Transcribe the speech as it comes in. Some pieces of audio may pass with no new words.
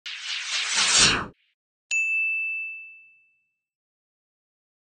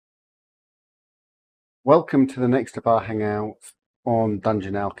Welcome to the next of our hangouts on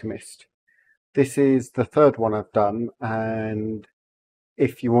Dungeon Alchemist. This is the third one I've done, and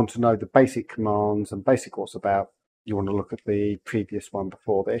if you want to know the basic commands and basic what's about, you want to look at the previous one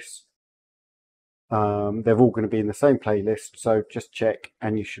before this. They're all going to be in the same playlist, so just check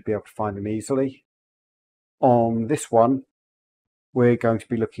and you should be able to find them easily. On this one, we're going to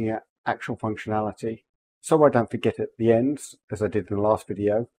be looking at actual functionality, so I don't forget at the end, as I did in the last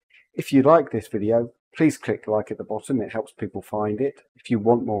video. If you like this video, please click like at the bottom, it helps people find it. If you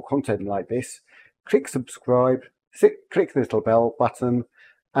want more content like this, click subscribe, click the little bell button,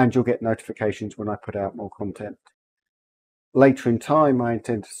 and you'll get notifications when I put out more content. Later in time, I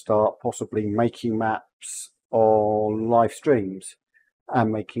intend to start possibly making maps on live streams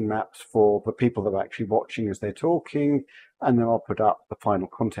and making maps for the people that are actually watching as they're talking, and then I'll put up the final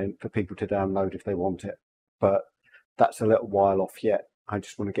content for people to download if they want it. But that's a little while off yet. I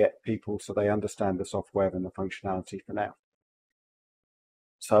just want to get people so they understand the software and the functionality for now.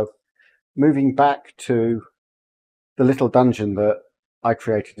 So moving back to the little dungeon that I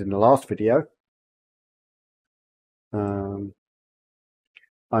created in the last video, I'm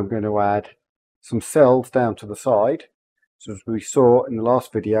going to add some cells down to the side. So as we saw in the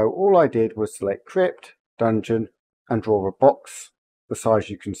last video, all I did was select crypt, dungeon, and draw a box the size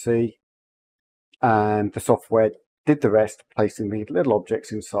you can see, and the software did the rest, placing the little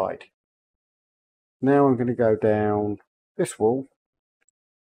objects inside. Now I'm going to go down this wall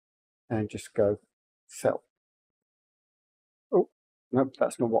and just go cell. Oh, no,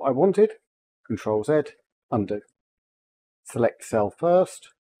 that's not what I wanted. Control Z, undo. Select cell first.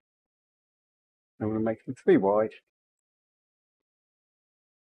 I'm going to make them 3 wide.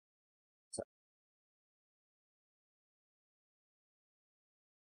 So.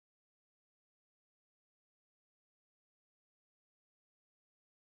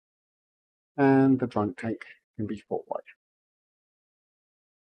 And the drunk tank can be 4 wide.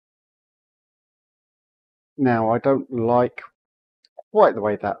 Now I don't like quite the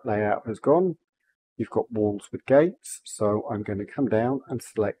way that layout has gone. You've got walls with gates, so I'm going to come down and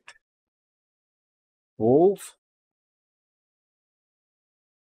select walls,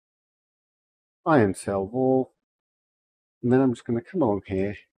 iron cell wall, and then I'm just going to come along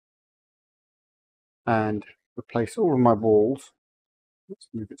here and replace all of my walls. Let's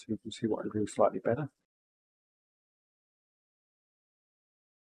move it so you can see what I'm doing slightly better.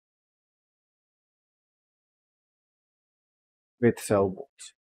 With cell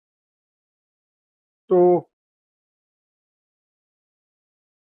walls. Door.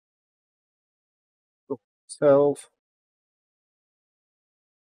 Cells.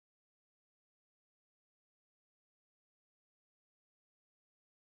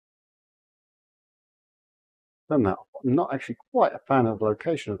 Done that. I'm not actually quite a fan of the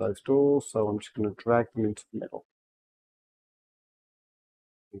location of those doors, so I'm just going to drag them into the middle.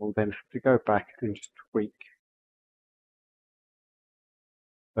 We'll then have to go back and just tweak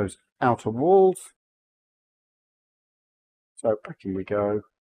those outer walls. So back in we go.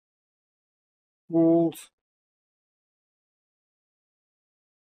 Walls.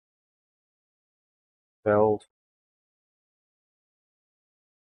 Cells.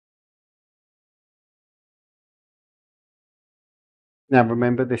 Now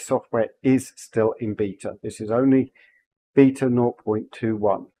remember, this software is still in beta. This is only beta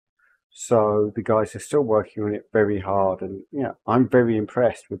 0.21. So the guys are still working on it very hard, and yeah, I'm very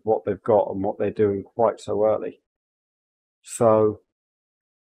impressed with what they've got and what they're doing quite so early. So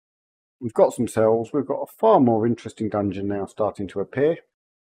we've got some cells. We've got a far more interesting dungeon now starting to appear.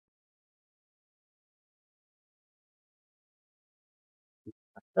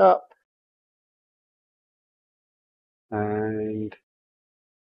 Up. And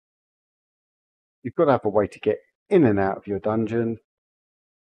you've got to have a way to get in and out of your dungeon.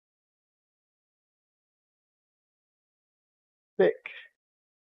 Thick.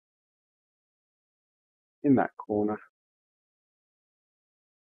 In that corner.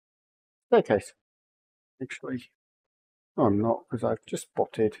 Staircase. Actually, no, I'm not, because I've just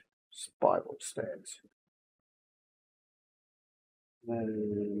spotted spiral stairs.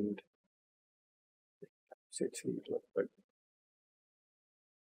 And sits in the middle of the room.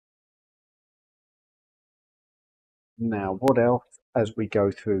 Now, what else as we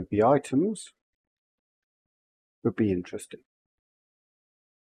go through the items would be interesting?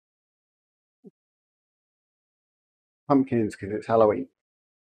 Pumpkins, because it's Halloween.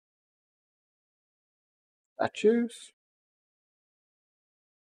 Statues.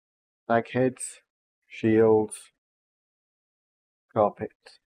 Bagheads. Shields.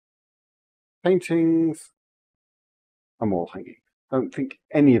 Carpets. Paintings. And wall hanging. Don't think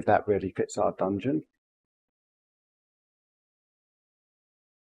any of that really fits our dungeon.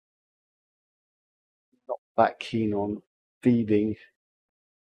 that keen on feeding.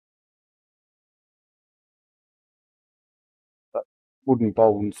 But wooden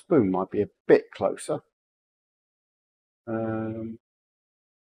bowl and spoon might be a bit closer. But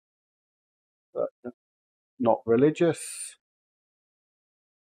not religious.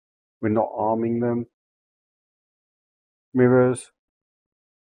 We're not arming them. Mirrors.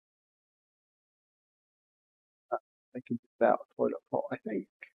 They can put out a toilet pot, I think.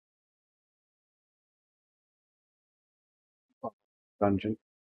 Dungeon.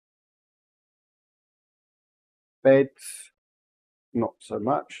 Beds. Not so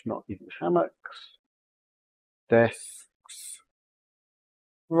much. Not even hammocks. Desks.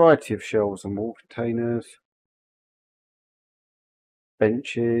 Variety of shelves and wall containers.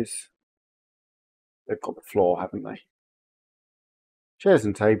 Benches. They've got the floor, haven't they? Chairs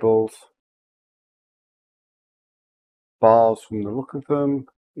and tables. Bars from the look of them.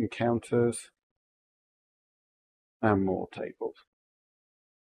 And counters. And more tables.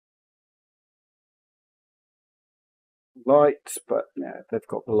 Lights, but yeah, they've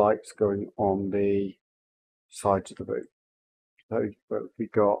got the lights going on the sides of the room. So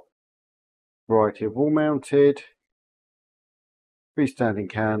we've got a variety of wall mounted,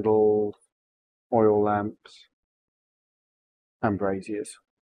 freestanding candles, oil lamps, and braziers.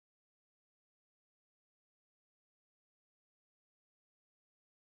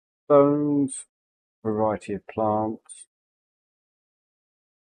 Stones, variety of plants,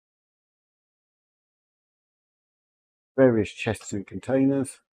 various chests and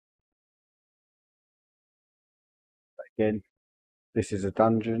containers. Again, this is a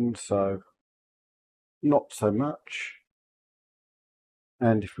dungeon, so not so much.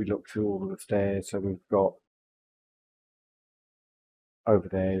 And if we look through all of the stairs, so we've got over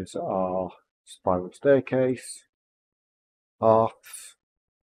there's our spiral staircase, paths,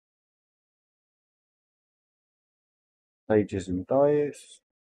 stages and dais,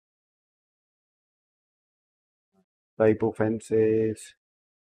 stable fences,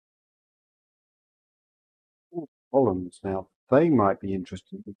 columns. Now, they might be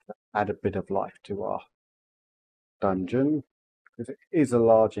interested to add a bit of life to our dungeon, because it is a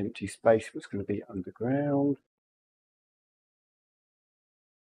large empty space that's going to be underground.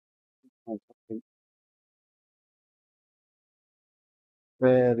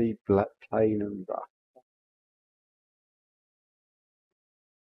 Fairly plain and rough.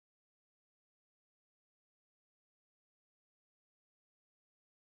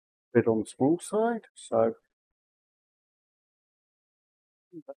 Bit on the small side, so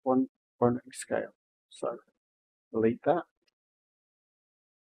that one won't let me scale. So delete that.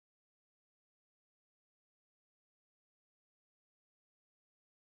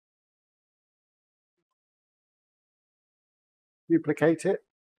 Duplicate it.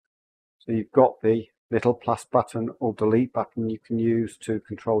 So you've got the little plus button or delete button you can use to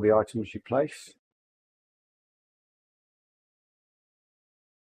control the items you place.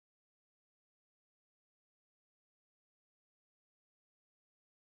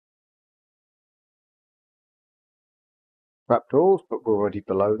 Trapdoors, but we're already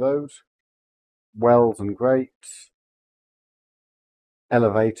below those. Wells and grates.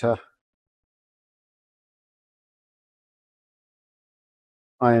 Elevator.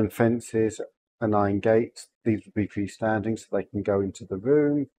 Iron fences and iron gates. These would be freestanding so they can go into the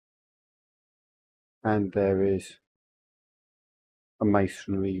room. And there is a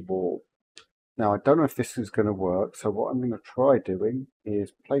masonry wall. Now, I don't know if this is going to work, so what I'm going to try doing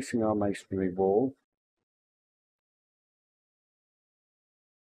is placing our masonry wall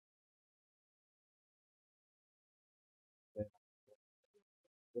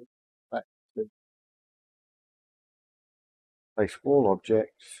back to place wall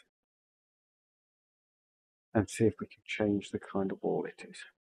objects and see if we can change the kind of wall it is.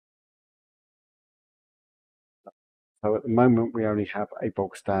 So at the moment we only have a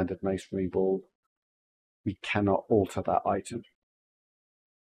bog standard masonry wall. We cannot alter that item.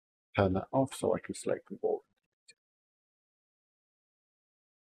 Turn that off so I can select the wall.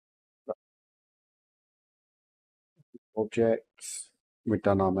 Objects, we've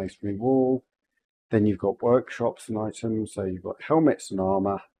done our masonry wall. Then you've got workshops and items, so you've got helmets and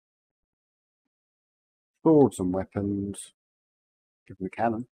armor, swords and weapons, give them a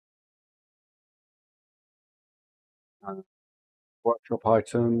cannon, workshop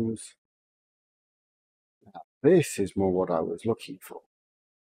items. Now, this is more what I was looking for.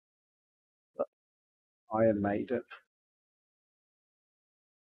 But Iron Maiden.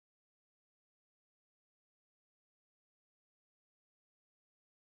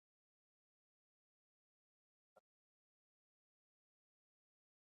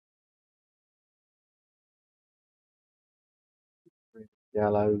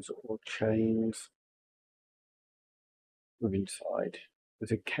 yellows or chains. Move inside.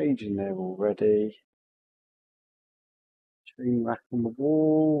 There's a cage in there already. Chain rack on the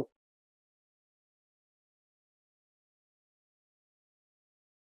wall.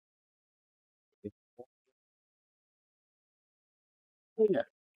 Oh, yeah,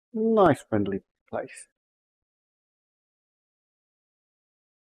 nice friendly place.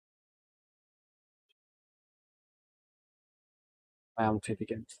 Mounted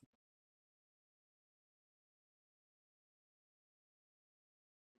against the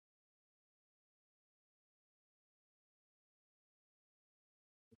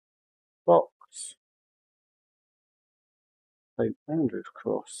box. St. Andrew's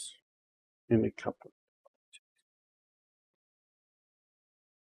cross in a couple.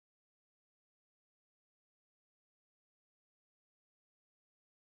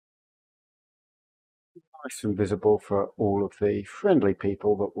 Nice and visible for all of the friendly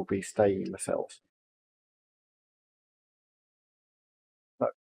people that will be staying in the cells. So,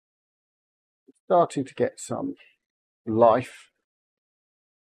 starting to get some life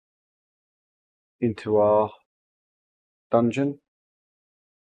into our dungeon.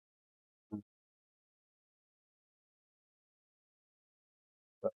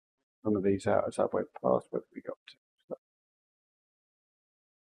 But some of these out as I went past, whether we got to. So,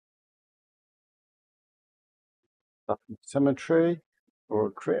 stuff in the cemetery or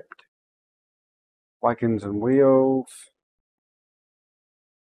a crypt. Wagons and wheels.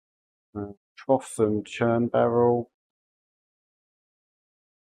 Troughs and churn barrel.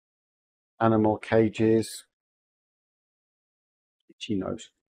 Animal cages. Itchy nose.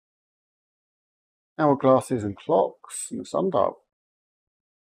 Hourglasses and clocks and a sundial.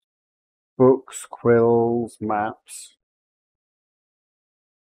 Books, quills, maps.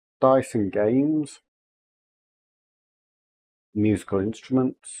 Dice and games. Musical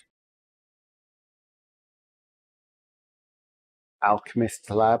instruments.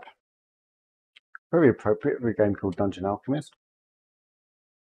 Alchemist lab. Very appropriate for a game called Dungeon Alchemist.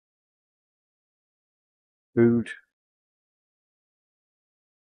 Food.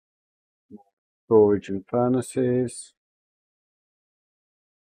 Storage and furnaces.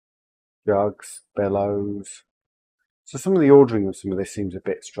 Jugs, bellows. So some of the ordering of some of this seems a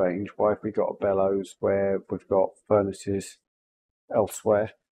bit strange. Why have we got a bellows where we've got furnaces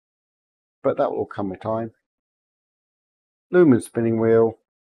elsewhere? But that will come with time. Loom and spinning wheel.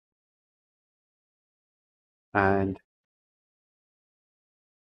 And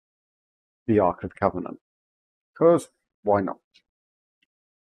the Ark of Covenant. Because why not?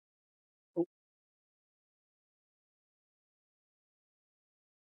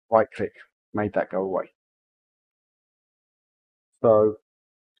 Right click, made that go away. So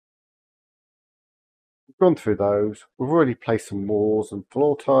we've gone through those. We've already placed some walls and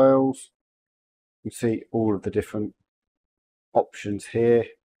floor tiles. You can see all of the different options here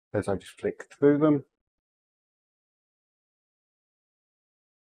as I just flick through them.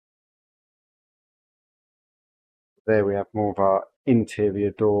 There we have more of our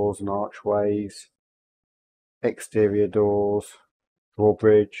interior doors and archways, exterior doors,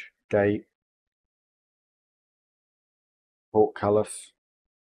 drawbridge, gate, portcullis,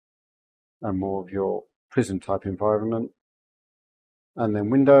 and more of your prison type environment. And then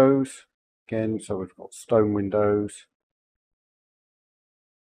windows, again, so we've got stone windows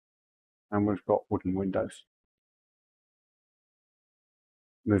and we've got wooden windows.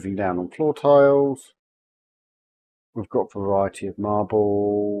 Moving down on floor tiles, we've got a variety of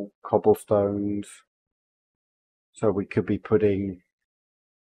marble, cobblestones, so we could be putting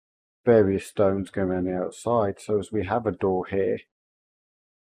various stones going around the outside. So as we have a door here,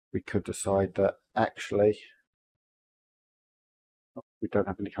 we could decide that actually we don't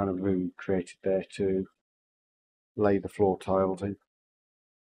have any kind of room created there to lay the floor tiles in.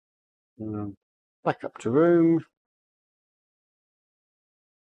 Back up to room.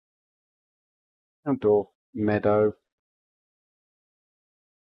 Outdoor meadow.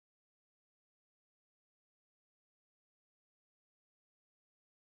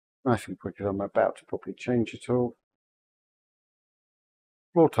 Nice and quick as I'm about to probably change it all.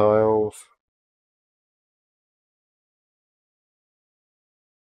 Floor tiles.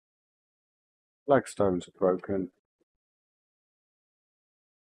 Flagstones are broken.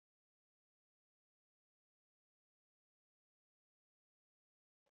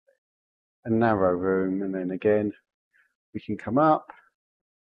 A narrow room, and then again we can come up,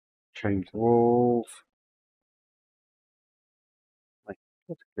 change the walls, make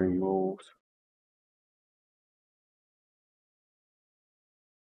green walls.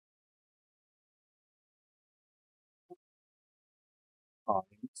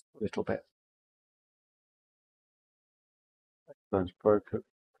 eyes a little bit. That's broken.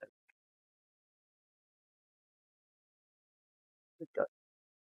 There we go.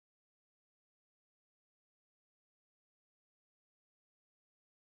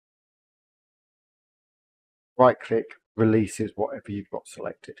 Right click releases whatever you've got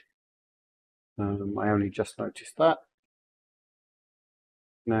selected. I only just noticed that.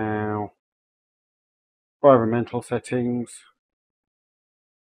 Now, environmental settings,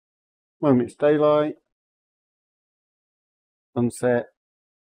 moment's daylight, sunset,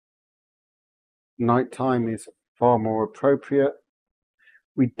 nighttime is far more appropriate.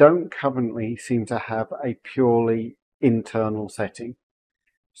 We don't currently seem to have a purely internal setting.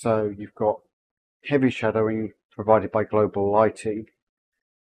 So you've got heavy shadowing provided by global lighting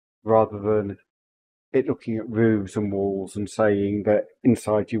rather than it looking at roofs and walls and saying that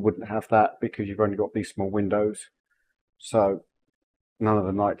inside you wouldn't have that because you've only got these small windows. So none of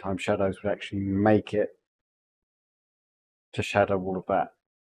the nighttime shadows would actually make it to shadow all of that.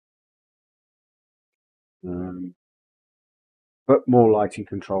 But more lighting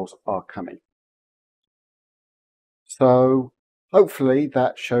controls are coming. So hopefully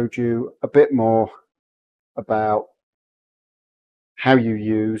that showed you a bit more about how you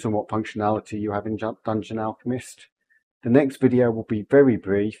use and what functionality you have in Dungeon Alchemist. The next video will be very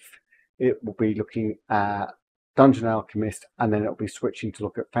brief. It will be looking at Dungeon Alchemist and then it'll be switching to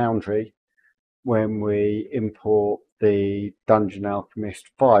look at Foundry when we import the Dungeon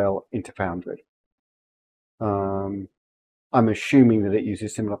Alchemist file into Foundry. I'm assuming that it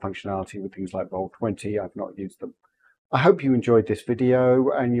uses similar functionality with things like Roll20. I've not used them. I hope you enjoyed this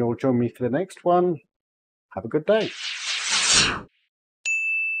video and you'll join me for the next one. Have a good day.